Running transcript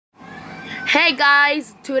Hey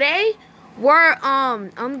guys, today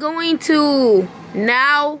I'm going to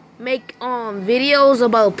now make videos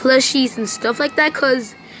about plushies and stuff like that,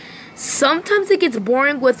 cause sometimes it gets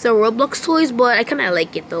boring with the Roblox toys, but I kinda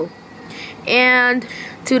like it though. And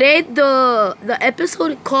today the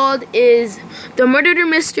episode called is the murder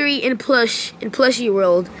mystery in Plushy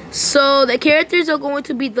World. So the characters are going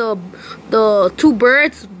to be the two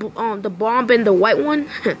birds, the bomb and the white one,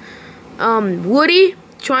 Woody,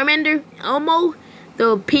 Charmander, Elmo,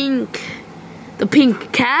 the pink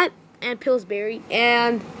cat, and Pillsbury,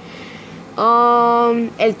 and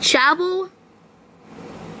El Chavo,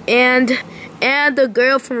 and the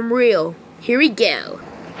girl from Rio. Here we go.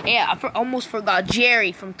 Yeah, I almost forgot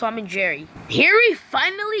Jerry from Tom and Jerry. Here we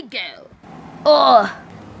finally go. Oh,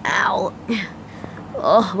 ow.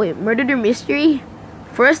 Oh, wait, murder mystery?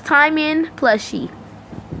 First time in Plushy.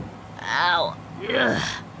 Ow. Ugh.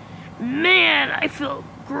 Man, I feel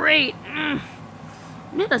great. Man,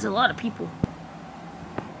 that's a lot of people.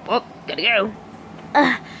 Oh, gotta go.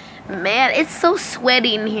 Man, it's so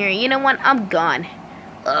sweaty in here. You know what? I'm gone.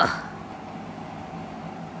 Ugh.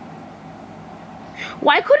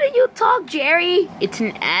 Why couldn't you talk, Jerry? It's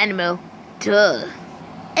an animal. Duh.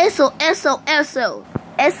 Eso.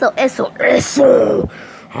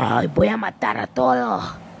 Ay, voy a matar a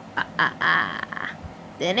todos.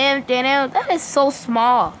 That is so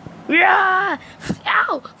small. Yeah.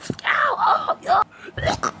 Ow. Ow.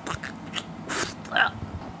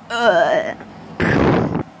 Oh.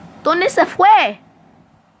 ¿Dónde se fue?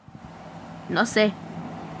 No sé.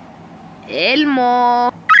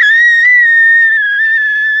 Elmo.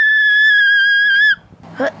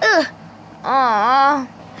 Aww.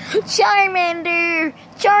 Charmander.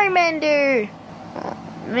 Oh,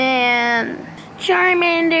 man.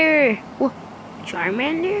 Charmander.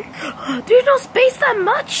 There's no space that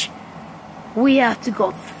much. We have to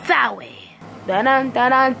go that way. Da-dun.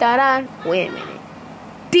 Wait a minute.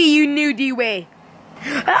 D way.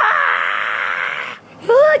 Ah!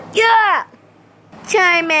 Yeah.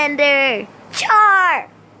 Charmander.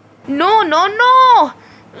 No.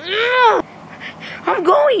 I'm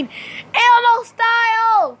going Elmo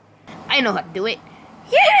style. I know how to do it.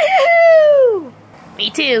 Yoo-hoo! Me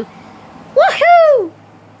too. Woohoo!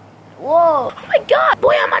 Whoa! Oh my God!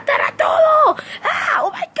 Voy a matar a todo! Ah! Oh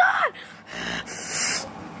my God!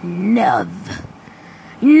 Never!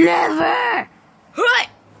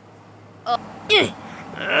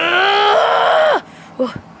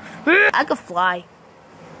 I could fly.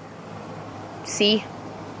 See?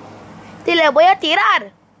 Te le voy a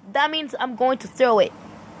tirar. That means I'm going to throw it.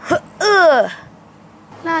 La.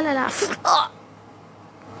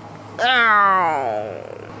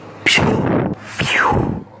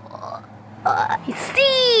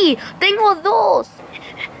 Sí, tengo dos.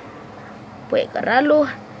 Voy a agarrarlo.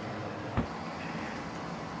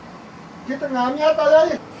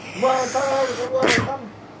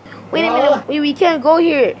 Wait a minute, we can't go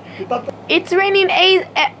here. It's raining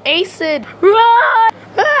acid. Run!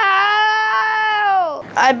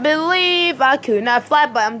 I believe I could not fly,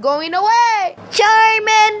 but I'm going away.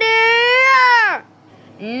 Charmander!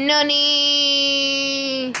 Nani!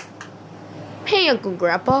 Hey, Uncle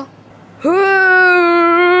Grandpa.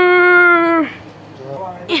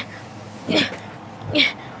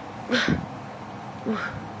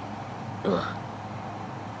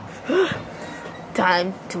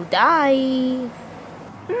 Time to die.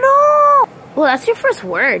 No! Well, that's your first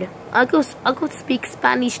word. I'll go speak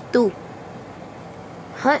Spanish too.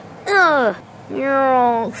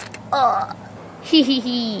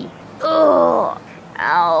 Hee.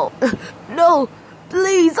 Ow. No,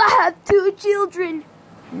 please, I have 2 children.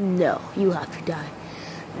 No, you have to die.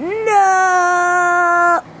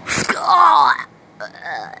 No.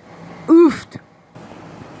 Oofed.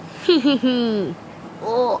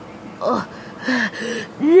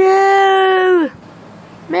 No.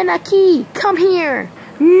 Menaki, come here.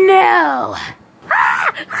 No.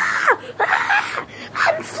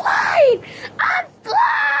 I'm flying!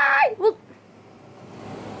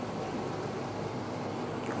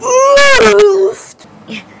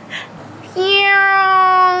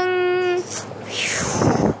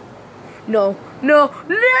 No.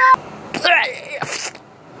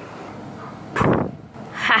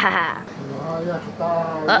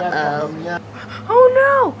 Oh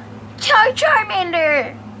no!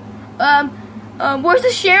 Charmander! Where's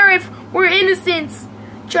the sheriff? We're innocents.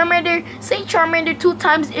 Charmander, say Charmander 2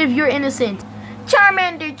 times if you're innocent.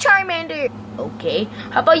 Charmander. Okay.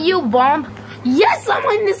 How about you, Bomb? Yes, I'm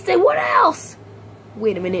innocent. What else?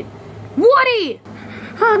 Wait a minute. Woody!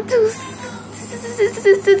 I'm too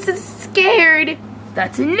scared.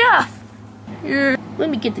 That's enough. Let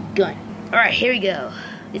me get the gun. Alright, here we go.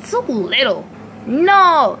 It's so little.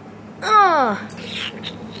 No!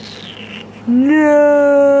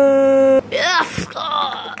 No!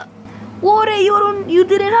 Water, you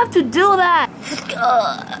didn't have to do that!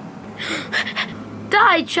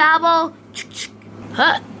 Die, Chavo!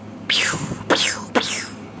 Huh?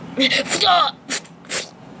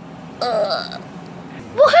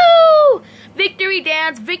 Woohoo! Victory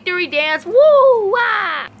dance, victory dance, woo!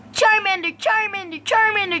 Ah! Charmander, Charmander,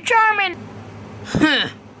 Charmander,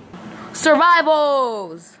 Charmander!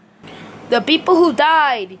 Survivals! The people who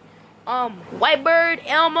died. Whitebird,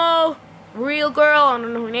 Elmo, Real Girl, I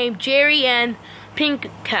don't know her name, Jerry, and Pink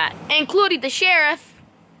Cat. Including the sheriff,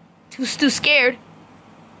 who's too scared.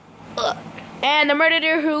 And the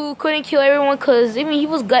murderer who couldn't kill everyone because, I mean, he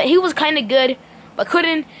was kind of good, but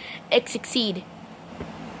couldn't succeed.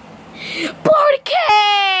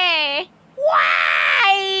 Porque? Why?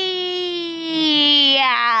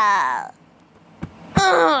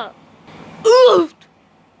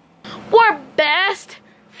 We're best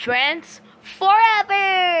friends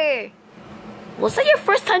forever. Was that your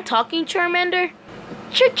first time talking, Charmander?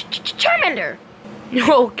 Charmander.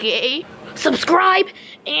 Okay. Subscribe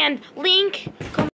and link.